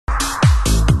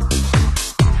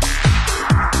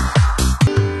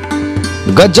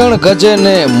ગજણ ગજે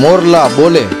ને મોરલા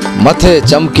બોલે, મથે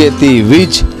ચમકેતી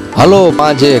વીજ, હલો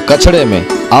પાંજે કછડે में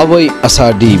आवई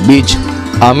असाढ़ी बीज।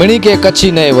 आ मिणी के कच्छी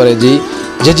ने वरे जी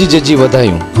जजी जजी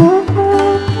वधायूं।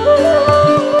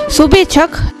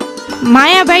 शुभेच्छक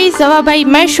मायाबाई सवाभाई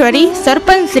महेश्वरी,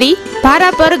 सरपंच श्री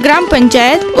भारापर ग्राम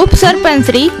पंचायत, उप सरपंच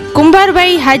श्री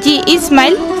कुंभारभाई हाजी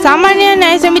इस्माइल, सामान्य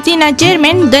न्याय समितिना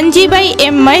चेरमेन धनजीभाई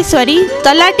एम महेश्वरी,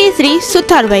 तलाटी श्री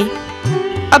सुथारभाई।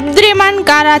 अब्दुरेमान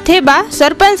कारा थेबा,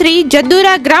 सरपंच श्री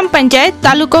जदुरा ग्राम पंचायत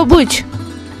तालुको भुज।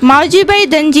 मावजीभाई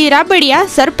धनजी राबड़िया,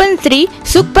 सरपंच श्री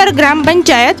सुखपर ग्राम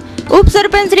पंचायत, उप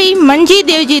सरपंच श्री मंजी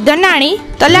देवजी धनाणी,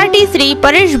 तलाटी श्री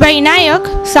परेशभाई नायक,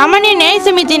 सामान्य न्याय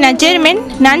समितिना चेरमेन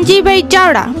नानजीभाई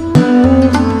चावड़ा।